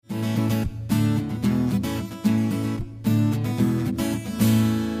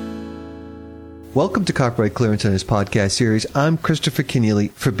Welcome to Copyright Clearance on his podcast series. I'm Christopher Kenneally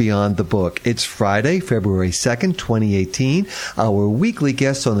for Beyond the Book. It's Friday, February 2nd, 2018. Our weekly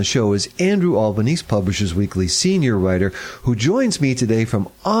guest on the show is Andrew Albanese, Publishers Weekly senior writer, who joins me today from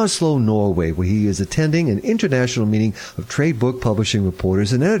Oslo, Norway, where he is attending an international meeting of trade book publishing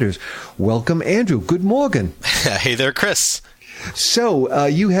reporters and editors. Welcome, Andrew. Good morning. Hey there, Chris. So,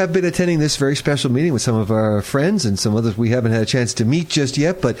 you have been attending this very special meeting with some of our friends and some others we haven't had a chance to meet just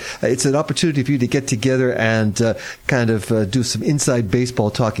yet, but it's an opportunity for you to get together and do some inside baseball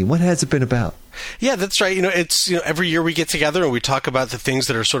talking. What has it been about? Yeah, that's right. It's every year we get together and we talk about the things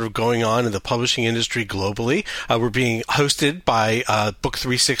that are sort of going on in the publishing industry globally. We're being hosted by Book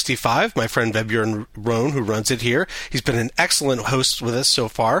 365, my friend Vebjørn Rohn, who runs it here. He's been an excellent host with us so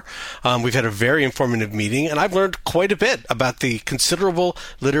far. We've had a very informative meeting, and I've learned quite a bit about the considerable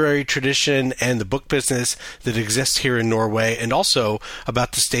literary tradition and the book business that exists here in Norway, and also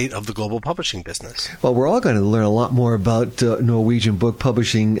about the state of the global publishing business. Well, we're all going to learn a lot more about Norwegian book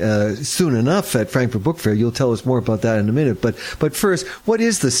publishing soon enough at Frankfurt Book Fair. You'll tell us more about that in a minute. But first, what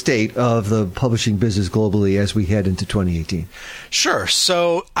is the state of the publishing business globally as we head into 2018? Sure.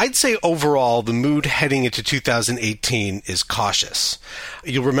 So I'd say overall, the mood heading into 2018 is cautious.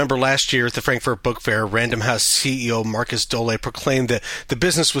 You'll remember last year at the Frankfurt Book Fair, Random House CEO Marcus Dole proclaimed that the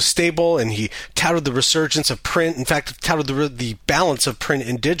business was stable, and he touted the resurgence of print. In fact, touted the balance of print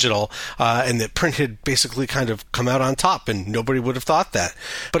and digital, and that print had basically kind of come out on top, and nobody would have thought that.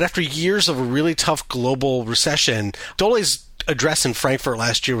 But after years of a really tough global recession, Dole's address in Frankfurt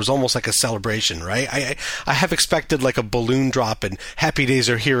last year was almost like a celebration, right? I have expected like a balloon drop and happy days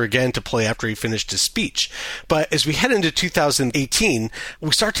are here again to play after he finished his speech. But as we head into 2018,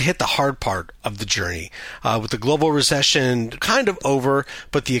 we start to hit the hard part of the journey. With the global recession kind of over,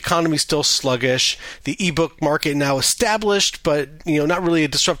 but the economy still sluggish, the ebook market now established, but not really a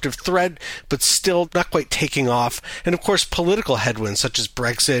disruptive threat, but still not quite taking off. And of course, political headwinds such as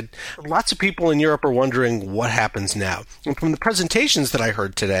Brexit. Lots of people in Europe are wondering what happens now. And from the presentations that I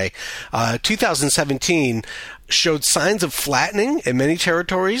heard today, 2017 showed signs of flattening in many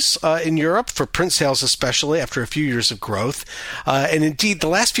territories in Europe, for print sales especially, after a few years of growth. And indeed, the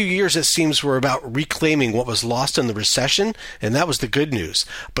last few years, it seems, were about reclaiming what was lost in the recession, and that was the good news.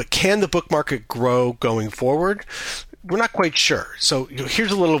 But can the book market grow going forward? We're not quite sure. So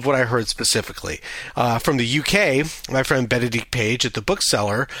here's a little of what I heard specifically. From the UK, my friend Benedicte Page at the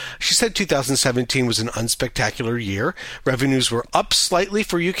Bookseller, she said 2017 was an unspectacular year. Revenues were up slightly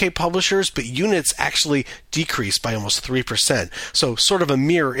for UK publishers, but units actually decreased by almost 3%. So sort of a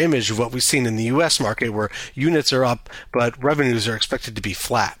mirror image of what we've seen in the US market, where units are up, but revenues are expected to be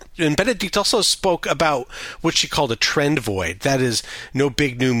flat. And Benedicte also spoke about what she called a trend void. That is, no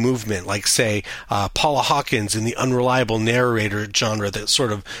big new movement, like, say, Paula Hawkins in the unreliable narrator genre that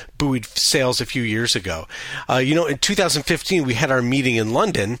sort of buoyed sales a few years ago. In 2015, we had our meeting in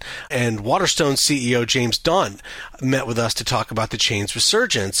London, and Waterstone CEO James Dunn met with us to talk about the chain's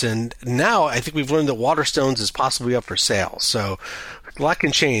resurgence. And now I think we've learned that Waterstones is possibly up for sale. So a lot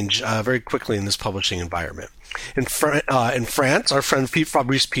can change very quickly in this publishing environment. In France, our friend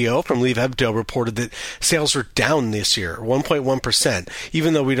Fabrice Piault from Livres Hebdo reported that sales were down this year, 1.1%,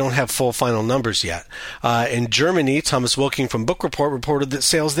 even though we don't have full final numbers yet. In Germany, Thomas Wilking from Buchreport reported that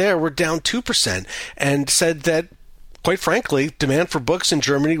sales there were down 2% and said that, quite frankly, demand for books in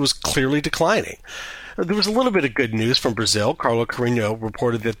Germany was clearly declining. There was a little bit of good news from Brazil. Carlo Carino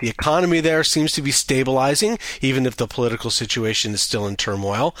reported that the economy there seems to be stabilizing, even if the political situation is still in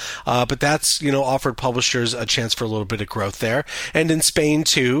turmoil. But that's, offered publishers a chance for a little bit of growth there. And in Spain,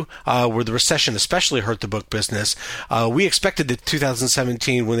 too, where the recession especially hurt the book business, we expected that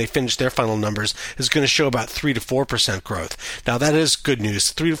 2017, when they finished their final numbers, is going to show about 3 to 4% growth. Now, that is good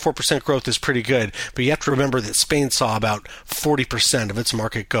news. 3 to 4% growth is pretty good, but you have to remember that Spain saw about 40% of its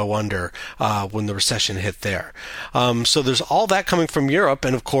market go under when the recession hit there. So there's all that coming from Europe,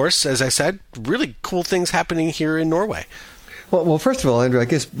 and of course, as I said, really cool things happening here in Norway. Well, first of all, Andrew, I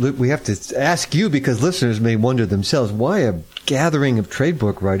guess we have to ask you, because listeners may wonder themselves, why a gathering of trade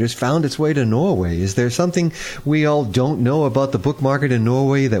book writers found its way to Norway. Is there something we all don't know about the book market in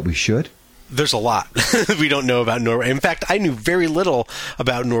Norway that we should? There's a lot we don't know about Norway. In fact, I knew very little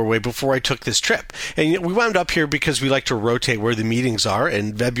about Norway before I took this trip. And we wound up here because we like to rotate where the meetings are,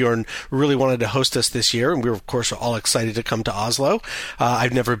 and Vebjørn really wanted to host us this year, and we were, of course, all excited to come to Oslo.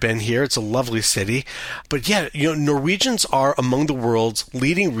 I've never been here. It's a lovely city. But yeah, Norwegians are among the world's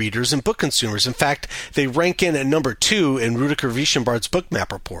leading readers and book consumers. In fact, they rank in at number 2 in Rudiker Wiesjenbard's book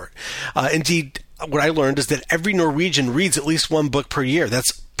map report. Indeed, what I learned is that every Norwegian reads at least one book per year.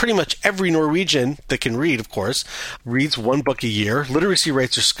 That's pretty much every Norwegian that can read, of course, reads one book a year. Literacy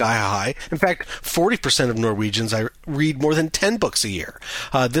rates are sky high. In fact, 40% of Norwegians read more than 10 books a year.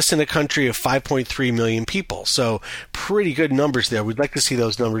 This in a country of 5.3 million people. So pretty good numbers there. We'd like to see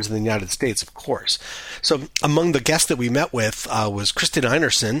those numbers in the United States, of course. So among the guests that we met with was Kristin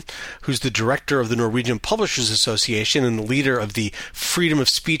Einarsson, who's the director of the Norwegian Publishers Association and the leader of the Freedom of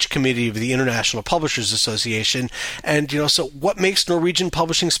Speech Committee of the International Publishers Association. And, so what makes Norwegian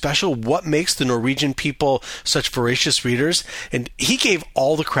publishing special? What makes the Norwegian people such voracious readers? And he gave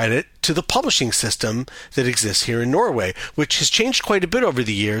all the credit to the publishing system that exists here in Norway, which has changed quite a bit over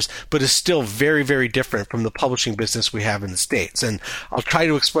the years, but is still very, very different from the publishing business we have in the States. And I'll try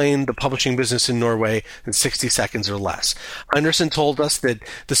to explain the publishing business in Norway in 60 seconds or less. Einarsson told us that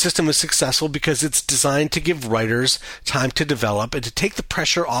the system is successful because it's designed to give writers time to develop and to take the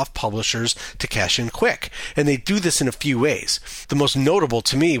pressure off publishers to cash in quick. And they do this in a few ways. The most notable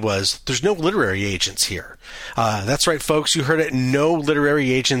to me was there's no literary agents here. That's right, folks. You heard it. No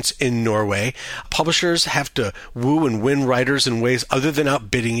literary agents in Norway. Publishers have to woo and win writers in ways other than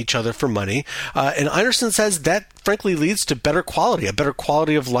outbidding each other for money. And Einarsson says that frankly leads to better quality, a better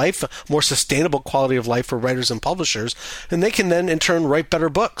quality of life, a more sustainable quality of life for writers and publishers, and they can then in turn write better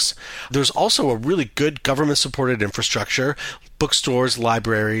books. There's also a really good government-supported infrastructure, bookstores,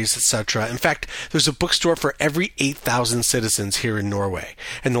 libraries, etc. In fact, there's a bookstore for every 8,000 citizens here in Norway.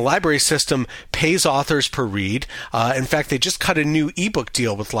 And the library system pays authors per read. In fact, they just cut a new ebook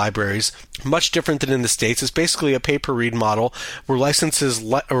deal with libraries, much different than in the States. It's basically a pay-per-read model where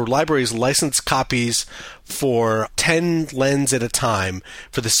libraries license copies for 10 lens at a time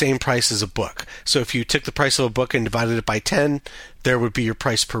for the same price as a book. So if you took the price of a book and divided it by 10, there would be your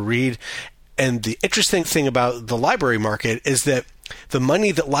price per read. And the interesting thing about the library market is that the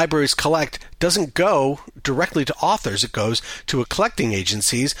money that libraries collect doesn't go directly to authors. It goes to collecting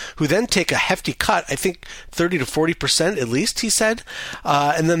agencies who then take a hefty cut, I think 30 to 40% at least, he said.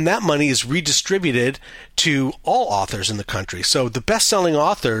 And then that money is redistributed to all authors in the country. So the best-selling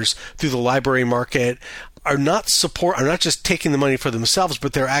authors through the library market are not just taking the money for themselves,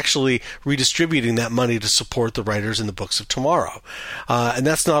 but they're actually redistributing that money to support the writers in the books of tomorrow. And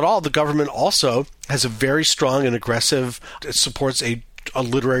that's not all. The government also has a very strong and aggressive, it supports a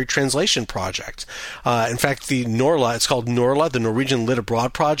literary translation project. In fact, the Norla, it's called Norla, the Norwegian Lit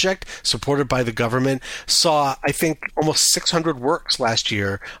Abroad Project, supported by the government, saw, I think, almost 600 works last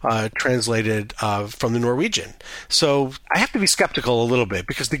year translated from the Norwegian. So I have to be skeptical a little bit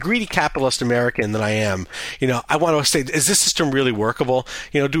because the greedy capitalist American that I am, I want to say, is this system really workable?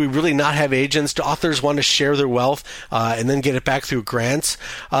 Do we really not have agents? Do authors want to share their wealth and then get it back through grants?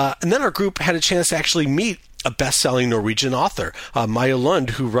 And then our group had a chance to actually meet a best-selling Norwegian author, Maja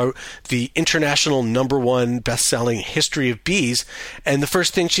Lund, who wrote the international #1 best-selling History of Bees. And the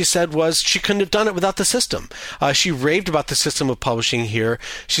first thing she said was she couldn't have done it without the system. She raved about the system of publishing here.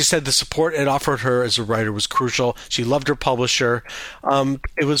 She said the support it offered her as a writer was crucial. She loved her publisher.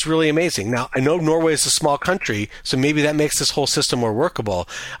 It was really amazing. Now, I know Norway is a small country, so maybe that makes this whole system more workable.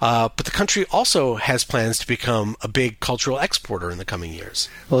 But the country also has plans to become a big cultural exporter in the coming years.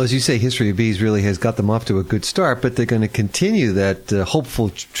 Well, as you say, History of Bees really has got them off to a good start, but they're going to continue that hopeful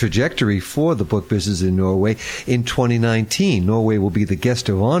trajectory for the book business in Norway in 2019. Norway will be the guest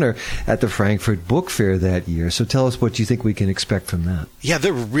of honor at the Frankfurt Book Fair that year. So tell us what you think we can expect from that. Yeah,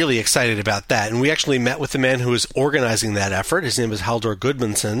 they're really excited about that. And we actually met with the man who is organizing that effort. His name is Haldor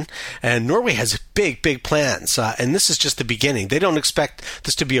Gudmundsson. And Norway has big, big plans. And this is just the beginning. They don't expect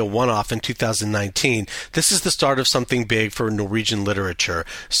this to be a one-off in 2019. This is the start of something big for Norwegian literature.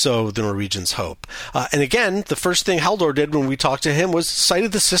 So the Norwegians hope. And again, the first thing Haldor did when we talked to him was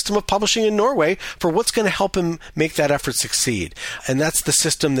cited the system of publishing in Norway for what's going to help him make that effort succeed. And that's the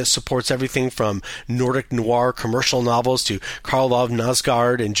system that supports everything from Nordic noir commercial novels to Karl Ov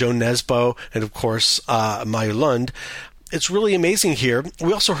Nasgard and Joe Nesbo and, of course, Maja Lund. It's really amazing here.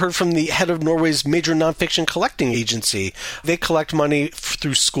 We also heard from the head of Norway's major nonfiction collecting agency. They collect money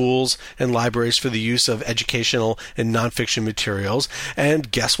through schools and libraries for the use of educational and nonfiction materials. And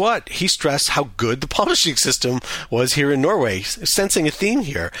guess what? He stressed how good the publishing system was here in Norway, sensing a theme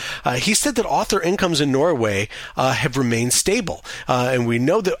here. He said that author incomes in Norway have remained stable. And we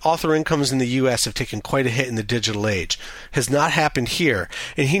know that author incomes in the U.S. have taken quite a hit in the digital age. Has not happened here.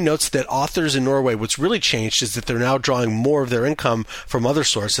 And he notes that authors in Norway, what's really changed is that they're now drawing more of their income from other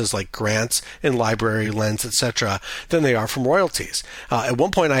sources like grants and library lends, etc., than they are from royalties. At one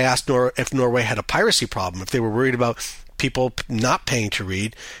point, I asked if Norway had a piracy problem, if they were worried about people not paying to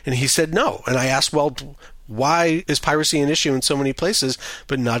read, and he said no. And I asked, well, why is piracy an issue in so many places,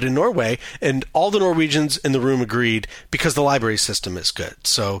 but not in Norway? And all the Norwegians in the room agreed because the library system is good.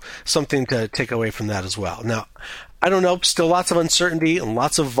 So something to take away from that as well. Now, I don't know, still lots of uncertainty and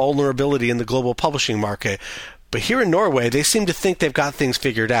lots of vulnerability in the global publishing market. But here in Norway, they seem to think they've got things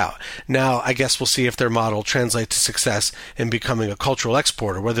figured out. Now, I guess we'll see if their model translates to success in becoming a cultural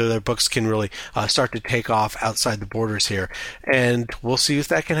exporter, whether their books can really start to take off outside the borders here. And we'll see if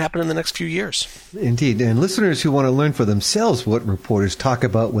that can happen in the next few years. Indeed. And listeners who want to learn for themselves what reporters talk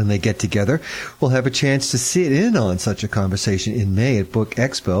about when they get together will have a chance to sit in on such a conversation in May at Book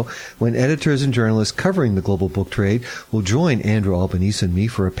Expo, when editors and journalists covering the global book trade will join Andrew Albanese and me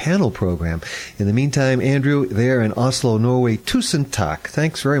for a panel program. In the meantime, Andrew, there in Oslo, Norway, tusen takk.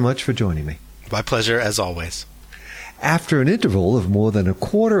 Thanks very much for joining me. My pleasure, as always. After an interval of more than a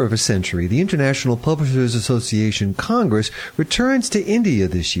quarter of a century, the International Publishers Association Congress returns to India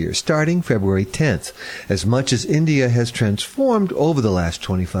this year, starting February 10th. As much as India has transformed over the last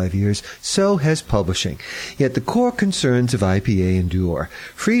 25 years, so has publishing. Yet the core concerns of IPA endure: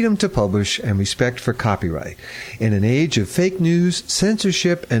 freedom to publish and respect for copyright. In an age of fake news,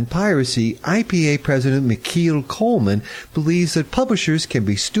 censorship, and piracy, IPA President Michiel Coleman believes that publishers can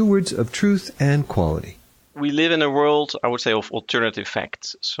be stewards of truth and quality. We live in a world, I would say, of alternative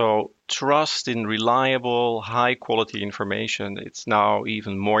facts. So trust in reliable, high-quality information, it's now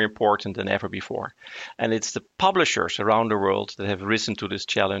even more important than ever before. And it's the publishers around the world that have risen to this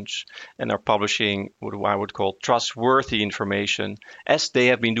challenge and are publishing what I would call trustworthy information, as they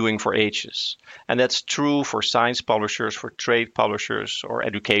have been doing for ages. And that's true for science publishers, for trade publishers, or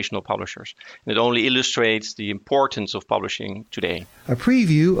educational publishers. And it only illustrates the importance of publishing today. A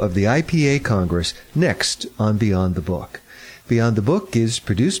preview of the IPA Congress next on Beyond the Book. Beyond the Book is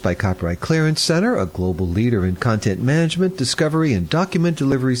produced by Copyright Clearance Center, a global leader in content management, discovery, and document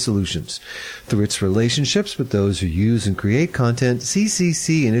delivery solutions. Through its relationships with those who use and create content,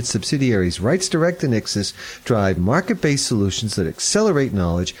 CCC and its subsidiaries RightsDirect and Ixis drive market-based solutions that accelerate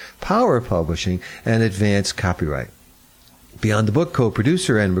knowledge, power publishing, and advance copyright. Beyond the Book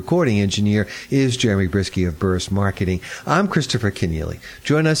co-producer and recording engineer is Jeremy Brisky of Burst Marketing. I'm Christopher Kenneally.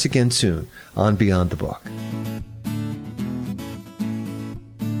 Join us again soon on Beyond the Book.